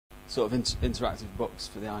sort of interactive books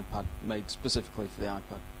for the iPad, made specifically for the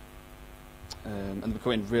iPad. And they're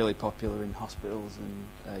becoming really popular in hospitals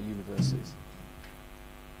and universities.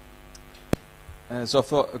 So I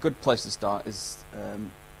thought a good place to start is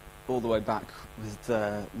all the way back with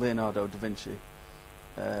Leonardo da Vinci.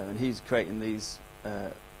 And he's creating these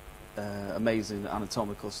amazing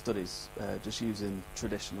anatomical studies just using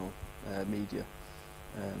traditional media.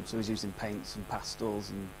 So he's using paints and pastels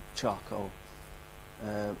and charcoal.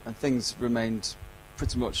 And things remained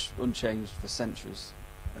pretty much unchanged for centuries.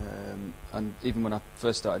 And even when I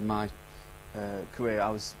first started my career, I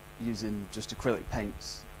was using just acrylic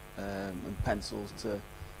paints and pencils to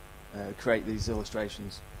create these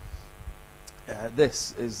illustrations.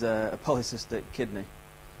 This is a polycystic kidney,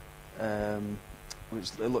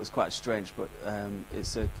 which it looks quite strange, but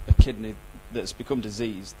it's a kidney that's become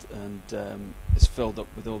diseased and is filled up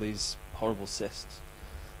with all these horrible cysts,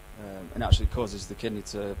 and actually causes the kidney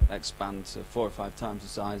to expand to 4 or 5 times the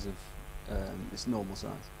size of its normal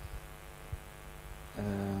size.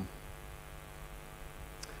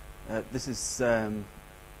 This is an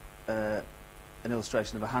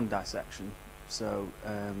illustration of a hand dissection. So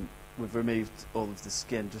we've removed all of the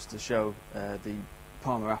skin just to show the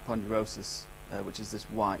palmar aponeurosis, which is this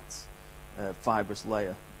white fibrous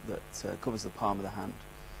layer that covers the palm of the hand.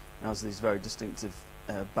 And has these very distinctive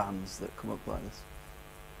bands that come up like this.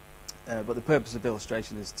 But the purpose of the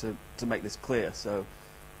illustration is to make this clear. So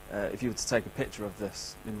if you were to take a picture of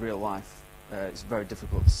this in real life, it's very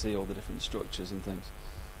difficult to see all the different structures and things.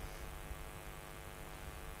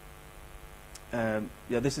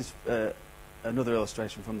 Yeah, this is another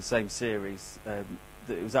illustration from the same series.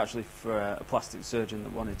 It was actually for a plastic surgeon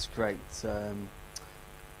that wanted to create a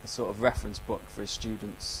sort of reference book for his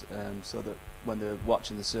students, so that when they're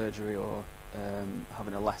watching the surgery or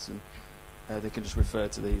having a lesson, they can just refer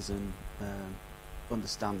to these and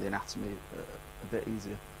understand the anatomy a bit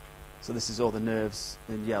easier. So this is all the nerves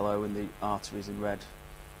in yellow and the arteries in red,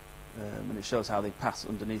 and it shows how they pass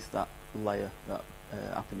underneath that layer, that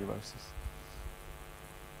aponeurosis.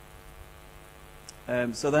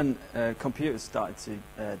 So then computers started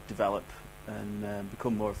to develop and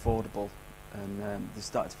become more affordable, and they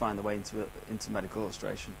started to find their way into medical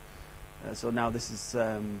illustration. So now this is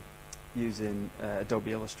using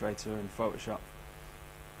Adobe Illustrator and Photoshop,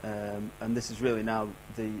 and this is really now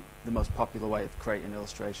the most popular way of creating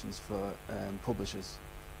illustrations for publishers,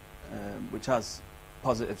 which has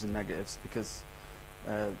positives and negatives, because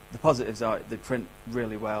the positives are they print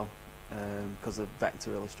really well because of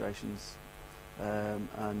vector illustrations,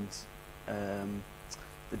 and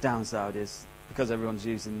the downside is because everyone's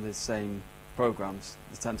using the same programs,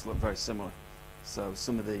 they tend to look very similar. So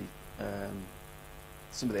some of the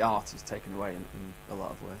art is taken away in a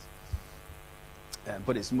lot of ways.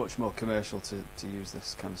 But it's much more commercial to use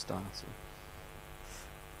this kind of style. So.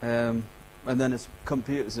 And then as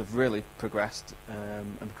computers have really progressed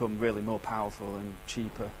and become really more powerful and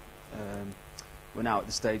cheaper, we're now at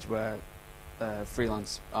the stage where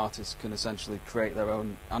freelance artists can essentially create their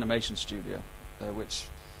own animation studio, which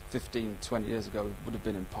 15, 20 years ago would have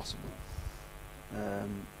been impossible.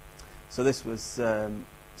 So this was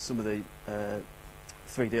some of the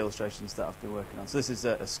 3D illustrations that I've been working on. So this is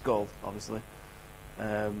a skull, obviously,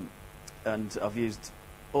 and I've used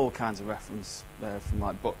all kinds of reference from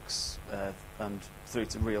like books and through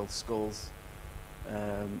to real skulls,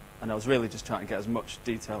 and I was really just trying to get as much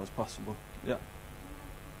detail as possible. Yeah.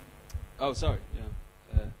 Oh, sorry.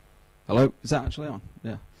 Yeah. Hello. Is that actually on?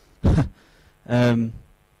 Yeah.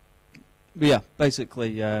 But yeah,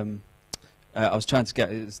 basically, I was trying to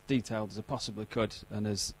get it as detailed as I possibly could and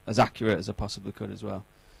as accurate as I possibly could as well.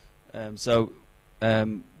 So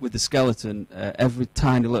with the skeleton, every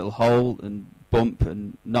tiny little hole and bump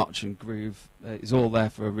and notch and groove is all there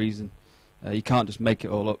for a reason. You can't just make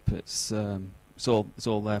it all up. It's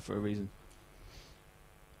all there for a reason.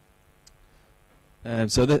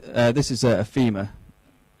 So this is a femur,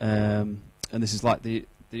 and this is like the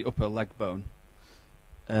upper leg bone.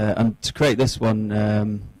 And to create this one,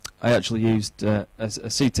 I actually used a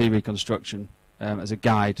CT reconstruction as a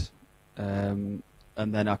guide, and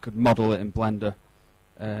then I could model it in Blender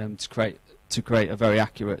to create a very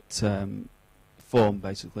accurate form,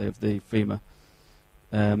 basically, of the femur.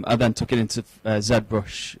 I then took it into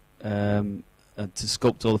ZBrush to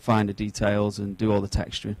sculpt all the finer details and do all the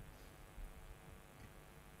texturing.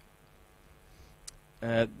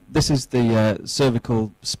 This is the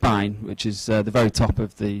cervical spine, which is the very top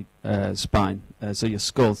of the spine. So your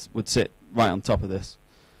skull would sit right on top of this.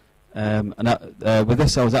 And with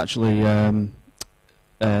this, I was actually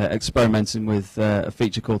experimenting with a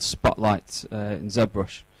feature called Spotlight in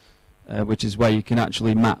ZBrush, which is where you can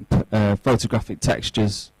actually map photographic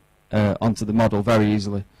textures onto the model very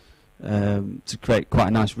easily to create quite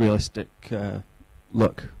a nice realistic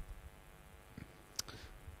look.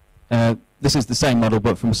 This is the same model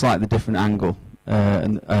but from a slightly different angle,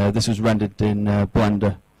 and this was rendered in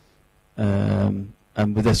Blender,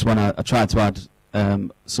 and with this one I tried to add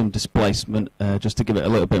some displacement just to give it a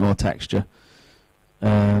little bit more texture,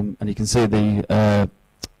 and you can see the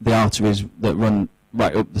arteries that run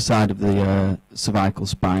right up the side of the cervical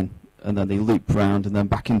spine, and then they loop round and then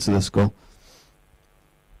back into the skull.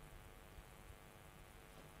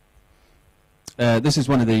 This is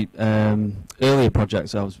one of the earlier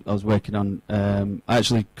projects I was working on. I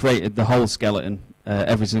actually created the whole skeleton,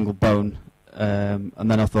 every single bone, and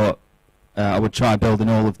then I thought I would try building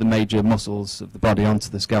all of the major muscles of the body onto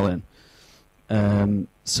the skeleton.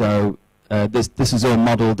 So this is all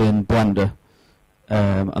modelled in Blender,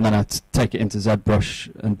 and then I take it into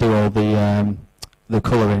ZBrush and do all the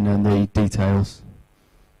colouring and the details.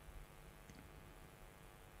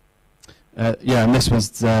 Yeah, and this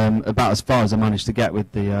was about as far as I managed to get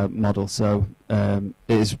with the model. So it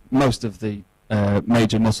is most of the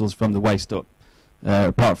major muscles from the waist up,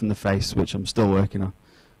 apart from the face, which I'm still working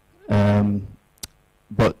on.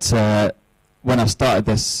 But when I started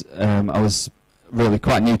this, I was really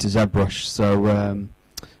quite new to ZBrush, so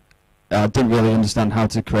I didn't really understand how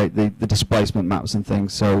to create the displacement maps and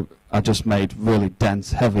things. So I just made really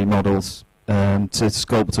dense, heavy models to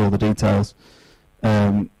sculpt all the details.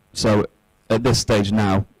 So at this stage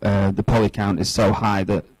now, the poly count is so high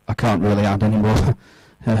that I can't really add any more,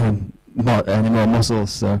 any more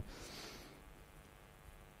muscles. So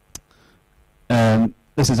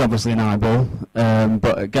this is obviously an eyeball,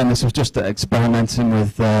 but again, this was just experimenting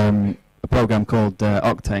with a program called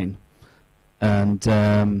Octane, and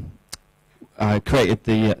I created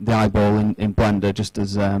the eyeball in Blender just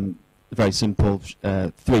as very simple,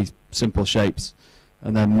 3 simple shapes,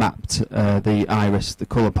 and then mapped the iris, the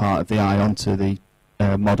colour part of the eye, onto the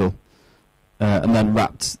model, and then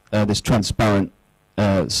wrapped this transparent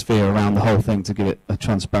sphere around the whole thing to give it a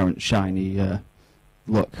transparent, shiny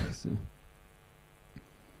look. So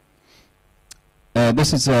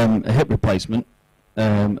this is a hip replacement,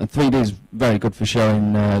 and 3D is very good for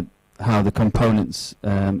showing how the components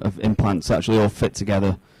of implants actually all fit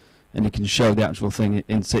together, and you can show the actual thing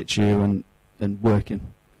in situ and working.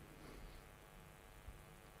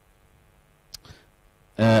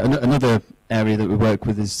 Another area that we work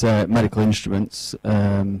with is medical instruments,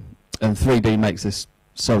 and 3D makes this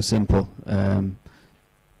so simple.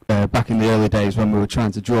 Back in the early days when we were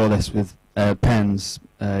trying to draw this with pens,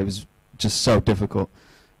 it was just so difficult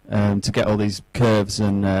to get all these curves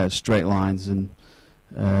and straight lines, and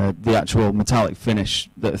the actual metallic finish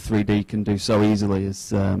that a 3D can do so easily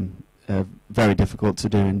is very difficult to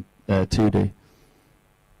do in 2D.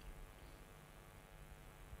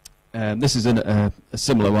 This is a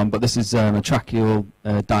similar one, but this is a tracheal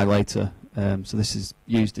dilator. So this is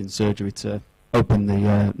used in surgery to open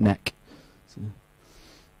the neck. So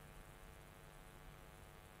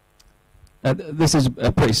this is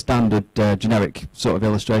a pretty standard generic sort of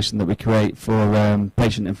illustration that we create for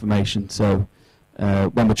patient information. So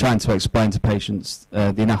when we're trying to explain to patients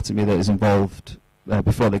the anatomy that is involved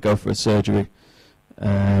before they go for a surgery,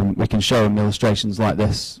 we can show them illustrations like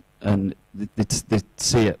this, and they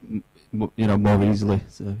see it, you know, more easily.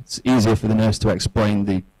 So it's easier for the nurse to explain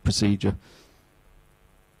the procedure.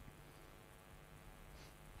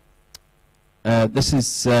 This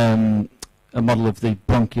is a model of the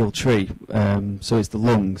bronchial tree, so it's the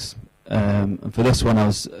lungs. And for this one, I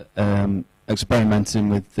was experimenting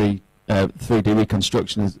with the 3D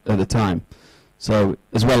reconstruction at the time. So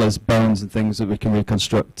as well as bones and things that we can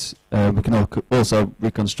reconstruct, we can also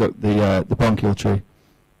reconstruct the bronchial tree.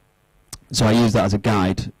 So I use that as a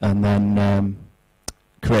guide, and then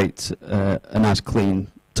create a nice clean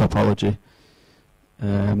topology,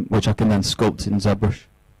 which I can then sculpt in ZBrush.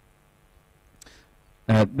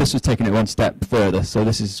 This was taking it one step further, so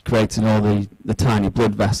this is creating all the tiny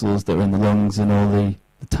blood vessels that are in the lungs and all the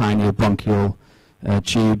tinier bronchial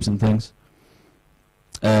tubes and things.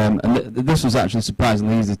 And this was actually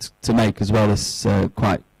surprisingly easy to make as well, this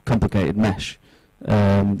quite complicated mesh.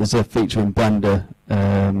 There's a feature in Blender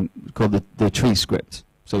called the tree script,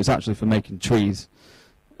 so it's actually for making trees,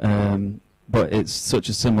 but it's such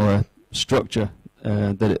a similar structure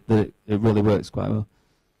that it really works quite well.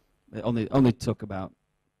 It only took about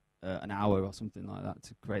an hour or something like that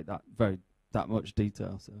to create that much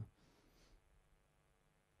detail. So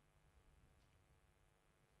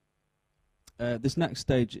this next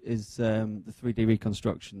stage is the 3D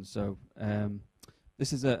reconstruction. So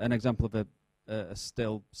this is an example of a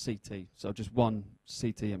still CT, so just one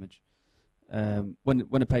CT image.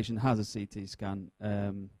 When a patient has a CT scan,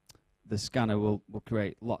 the scanner will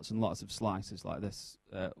create lots and lots of slices like this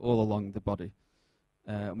all along the body.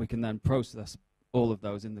 And we can then process all of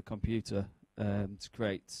those in the computer to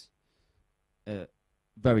create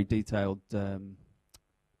very detailed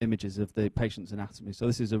images of the patient's anatomy. So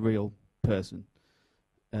this is a real person.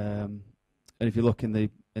 And if you look in the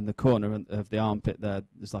corner of the armpit there,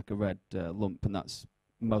 there's like a red lump, and that's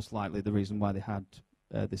most likely the reason why they had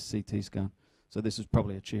this CT scan. So this is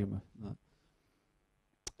probably a tumour.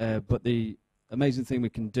 But the amazing thing we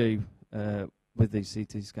can do with these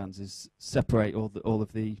CT scans is separate all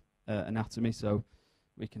of the anatomy. So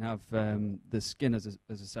we can have the skin as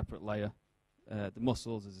a separate layer, the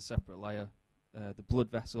muscles as a separate layer, the blood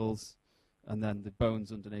vessels, and then the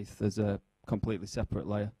bones underneath as a completely separate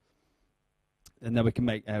layer. And then we can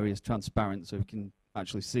make areas transparent so we can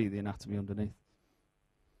actually see the anatomy underneath.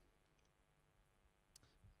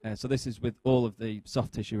 So this is with all of the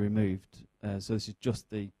soft tissue removed. So this is just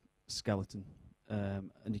the skeleton.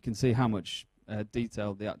 And you can see how much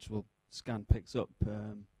detail the actual scan picks up.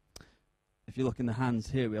 If you look in the hands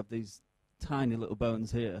here, we have these tiny little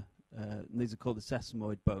bones here. And these are called the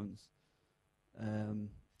sesamoid bones. And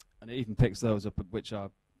it even picks those up, which are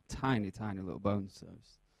tiny, tiny little bones. So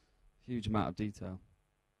it's a huge amount of detail.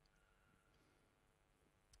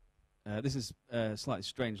 This is a slightly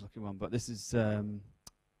strange looking one, but this is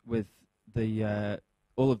with the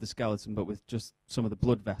all of the skeleton, but with just some of the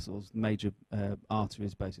blood vessels, major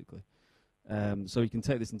arteries, basically. So you can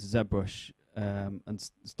take this into ZBrush and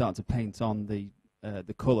start to paint on the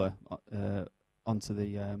colour onto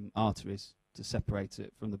the arteries to separate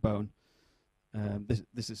it from the bone.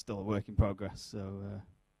 This is still a work in progress, so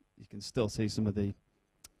you can still see some of the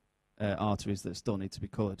arteries that still need to be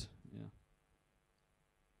coloured.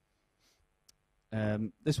 Yeah.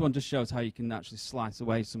 This one just shows how you can actually slice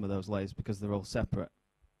away some of those layers because they're all separate.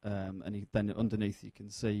 And then underneath you can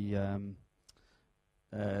see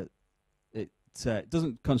it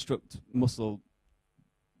doesn't construct muscle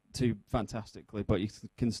too fantastically, but you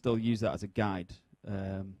can still use that as a guide.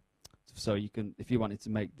 So you can, if you wanted to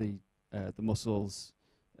make the muscles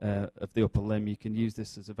of the upper limb, you can use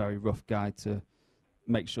this as a very rough guide to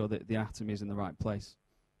make sure that the anatomy is in the right place.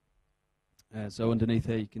 So underneath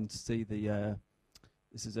here you can see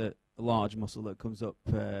this is a large muscle that comes up,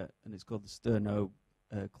 and it's called the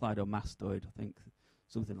sternocleidomastoid, I think,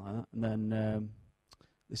 something like that. And then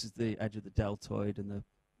this is the edge of the deltoid and the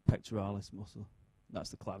pectoralis muscle. That's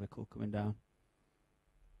the clavicle coming down.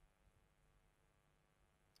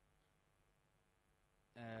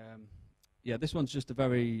 Yeah, this one's just a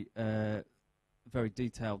very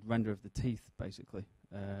detailed render of the teeth, basically.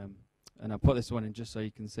 And I put this one in just so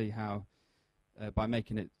you can see how, by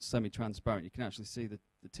making it semi-transparent, you can actually see the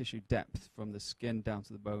tissue depth from the skin down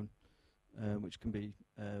to the bone, which can be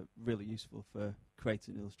really useful for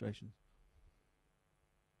creating illustrations.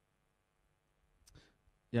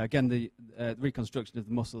 Yeah, again, the reconstruction of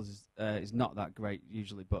the muscles is not that great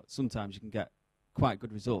usually, but sometimes you can get quite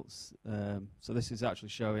good results. So this is actually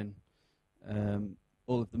showing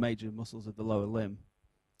all of the major muscles of the lower limb,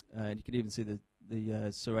 and you can even see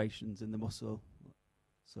the serrations in the muscle,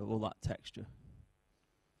 so all that texture.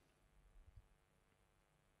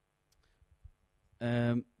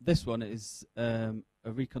 This one is a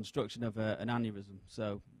reconstruction of an aneurysm.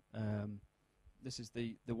 So this is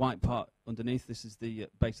the white part underneath. This is the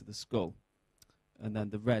base of the skull, and then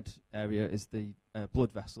the red area is the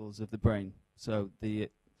blood vessels of the brain. So the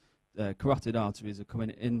carotid arteries are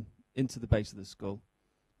coming into the base of the skull,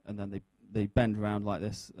 and then they bend around like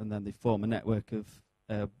this, and then they form a network of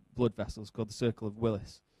blood vessels called the circle of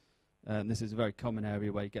Willis. And this is a very common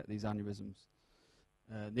area where you get these aneurysms.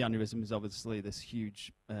 The aneurysm is obviously this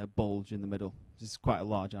huge bulge in the middle. This is quite a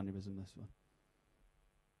large aneurysm, this one.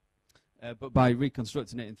 But by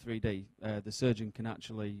reconstructing it in 3D, the surgeon can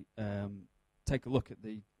actually take a look at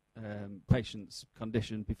the patient's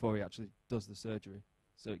condition before he actually does the surgery.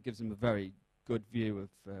 So it gives him a very good view of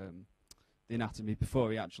the anatomy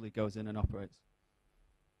before he actually goes in and operates.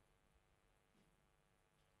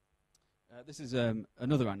 This is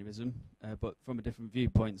another aneurysm, but from a different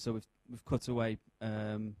viewpoint. So we've cut away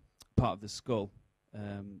part of the skull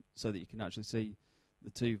so that you can actually see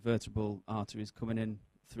the two vertebral arteries coming in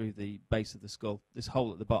through the base of the skull. This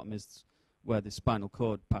hole at the bottom is where the spinal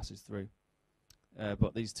cord passes through.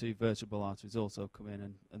 But these two vertebral arteries also come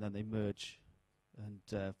in, and then they merge and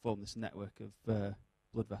form this network of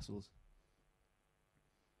blood vessels.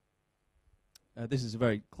 This is a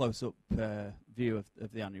very close-up view of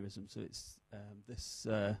the aneurysm. So it's this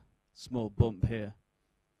small bump here.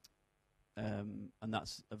 and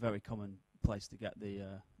that's a very common place to get the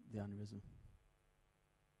aneurysm.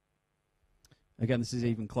 Again, this is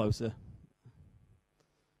even closer.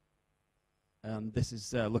 And this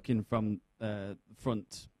is looking from the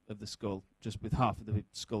front of the skull, just with half of the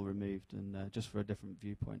skull removed, and just for a different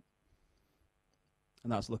viewpoint.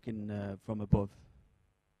 And that's looking from above.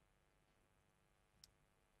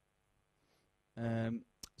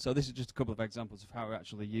 So this is just a couple of examples of how we're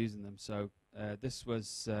actually using them. So this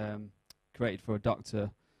was created for a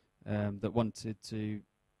doctor that wanted to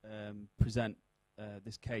present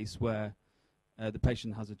this case where the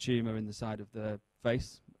patient has a tumour in the side of the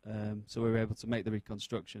face. So we were able to make the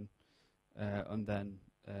reconstruction and then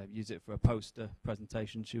use it for a poster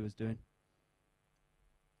presentation she was doing.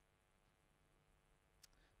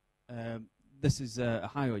 This is a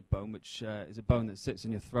hyoid bone, which is a bone that sits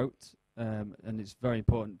in your throat, and it's very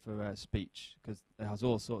important for speech because it has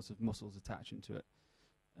all sorts of muscles attaching to it.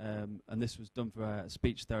 And this was done for a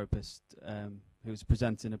speech therapist who was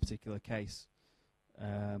presenting a particular case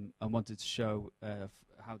and wanted to show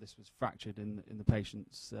how this was fractured in the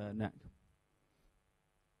patient's neck.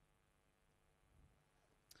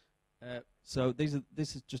 So this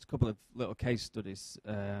is just a couple of little case studies.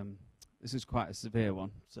 This is quite a severe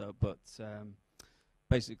one. But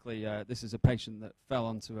basically, this is a patient that fell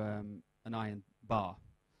onto an iron bar,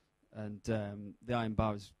 and the iron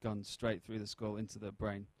bar has gone straight through the skull into the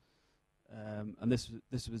brain. And this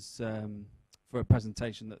was for a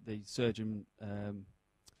presentation that the surgeon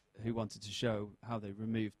who wanted to show how they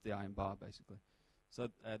removed the iron bar, basically. So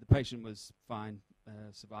the patient was fine,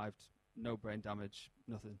 survived, no brain damage,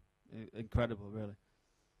 nothing. Incredible, really.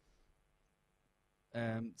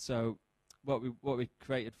 So what we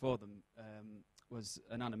created for them was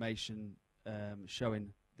an animation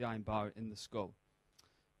showing the iron bar in the skull.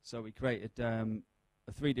 So we created a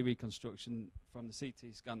 3D reconstruction from the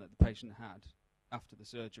CT scan that the patient had after the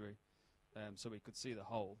surgery, so we could see the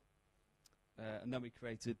hole. And then we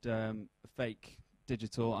created a fake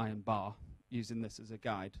digital iron bar using this as a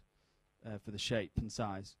guide for the shape and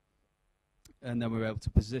size. And then we were able to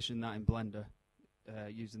position that in Blender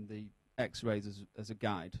using the X-rays as a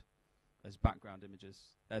guide, as background images,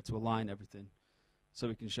 to align everything, so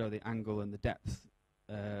we can show the angle and the depth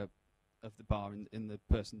of the bar in the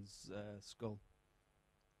person's skull.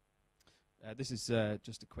 This is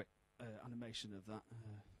just a quick animation of that.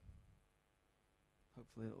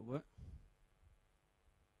 Hopefully it'll work.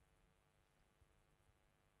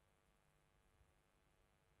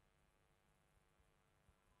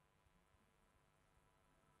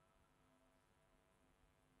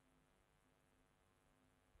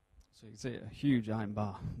 So you can see a huge iron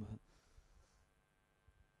bar.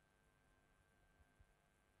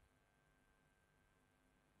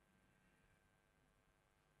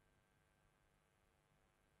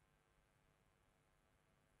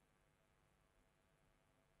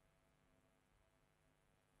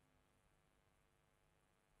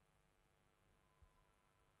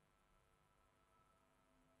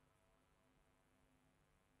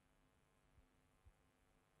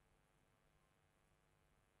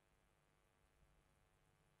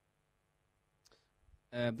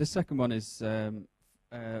 This second one is,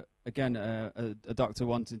 again, a doctor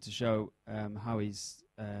wanting to show how he's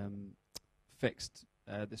fixed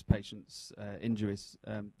this patient's injuries.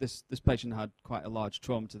 This patient had quite a large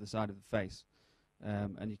trauma to the side of the face,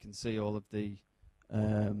 and you can see all of the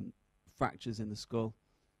fractures in the skull,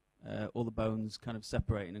 all the bones kind of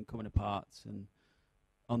separating and coming apart. And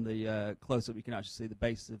on the close-up, you can actually see the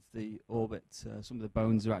base of the orbit. Some of the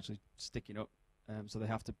bones are actually sticking up, so they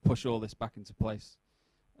have to push all this back into place.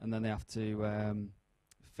 And then they have to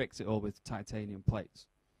fix it all with titanium plates.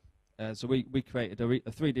 So we created a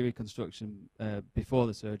 3D reconstruction before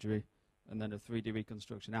the surgery, and then a 3D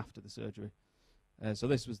reconstruction after the surgery. So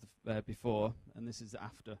this was the before, and this is the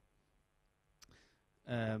after.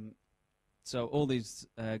 So all these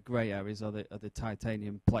grey areas are the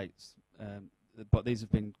titanium plates, but these have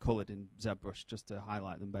been coloured in ZBrush just to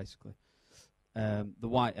highlight them, basically. The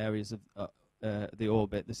white areas of the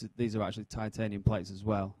orbit, these are actually titanium plates as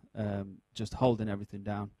well, just holding everything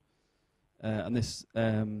down. And these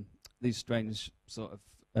strange sort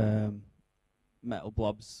of metal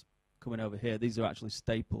blobs coming over here, these are actually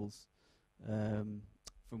staples from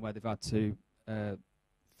where they've had to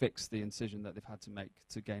fix the incision that they've had to make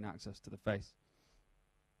to gain access to the face.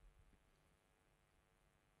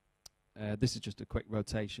 This is just a quick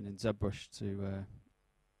rotation in ZBrush to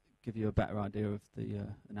give you a better idea of the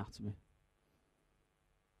anatomy.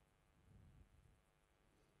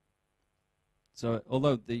 So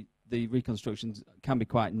although the reconstructions can be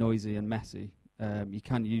quite noisy and messy, you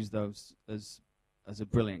can use those as as a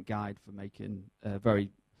brilliant guide for making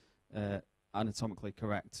very anatomically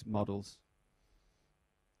correct models.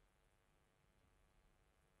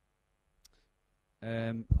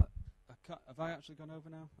 Have I actually gone over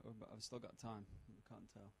now? Or have I still got time? I can't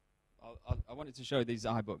tell. I wanted to show you these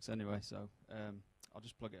iBooks anyway, so I'll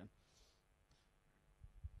just plug it in.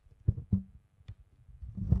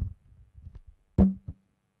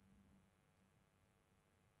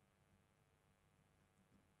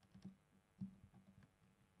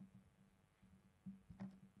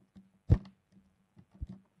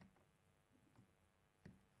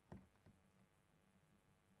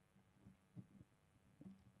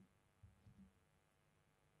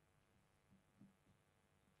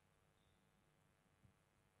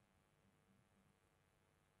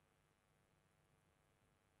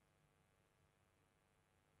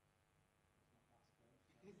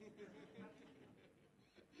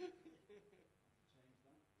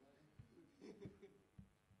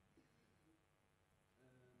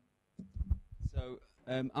 So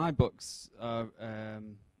iBooks are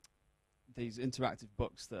these interactive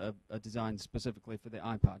books that are designed specifically for the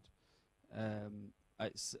iPad.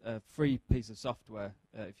 It's a free piece of software.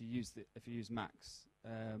 If you use Macs,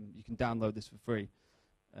 you can download this for free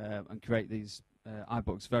and create these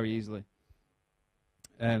iBooks very easily.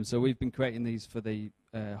 So we've been creating these for the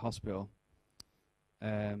hospital.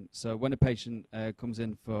 So when a patient comes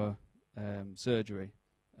in for surgery,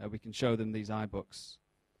 we can show them these iBooks,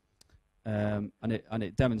 and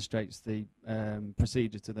it demonstrates the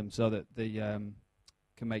procedure to them so that they can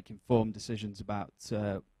make informed decisions about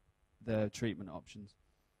the treatment options.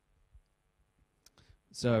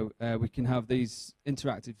 So we can have these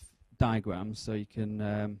interactive diagrams, so you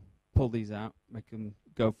can pull these out, make them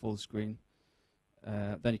go full screen.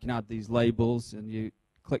 Then you can add these labels, and you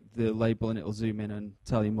click the label and it'll zoom in and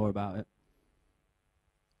tell you more about it.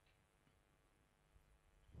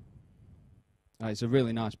 It's a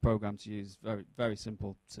really nice program to use, very, very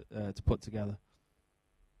simple to put together.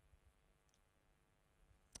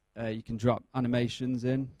 You can drop animations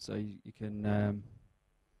in, so you can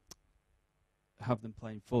have them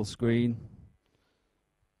playing full screen.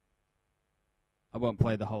 I won't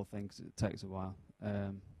play the whole thing because it takes a while.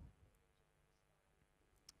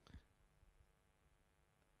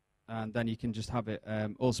 And then you can just have it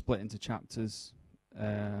all split into chapters,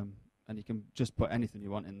 and you can just put anything you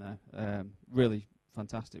want in there. Really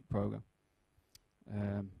fantastic program.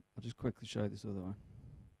 I'll just quickly show you this other one.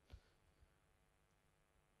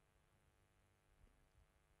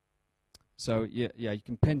 So yeah, you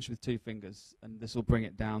can pinch with 2 fingers, and this will bring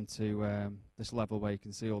it down to this level where you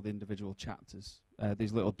can see all the individual chapters.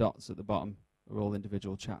 These little dots at the bottom are all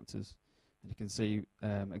individual chapters, and you can see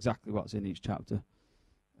exactly what's in each chapter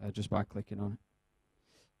just by clicking on it.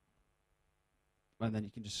 And then you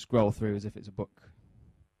can just scroll through as if it's a book.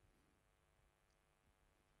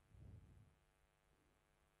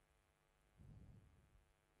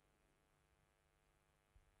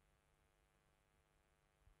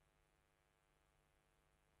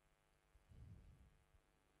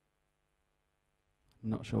 I'm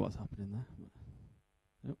not sure what's happening there.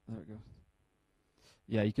 Yep, there it goes.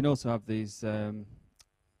 Yeah, you can also have these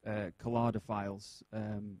collada files,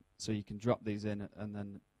 so you can drop these in and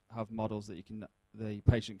then have models that the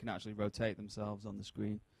patient can actually rotate themselves on the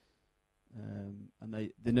screen,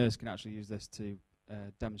 and the nurse can actually use this to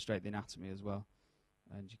demonstrate the anatomy as well,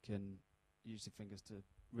 and you can use the fingers to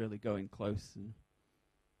really go in close.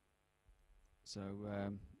 So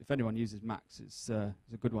if anyone uses Macs, it's a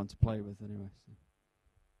good one to play with anyway. So.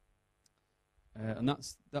 And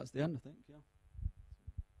that's the end, I think. Yeah.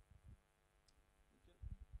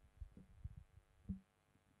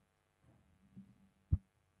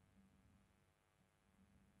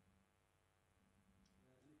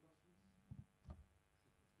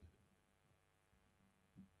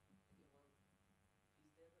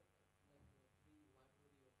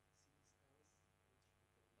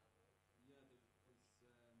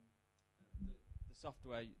 The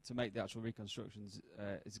software to make the actual reconstructions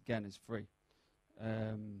is free,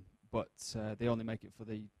 but they only make it for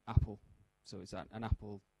the Apple, so it's an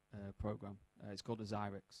Apple program. It's called a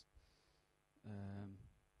Xyrix.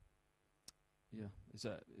 Yeah,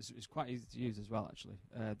 it's quite easy to use as well. Actually,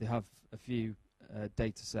 they have a few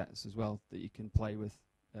data sets as well that you can play with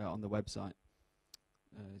on the website.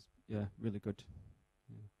 Yeah, really good.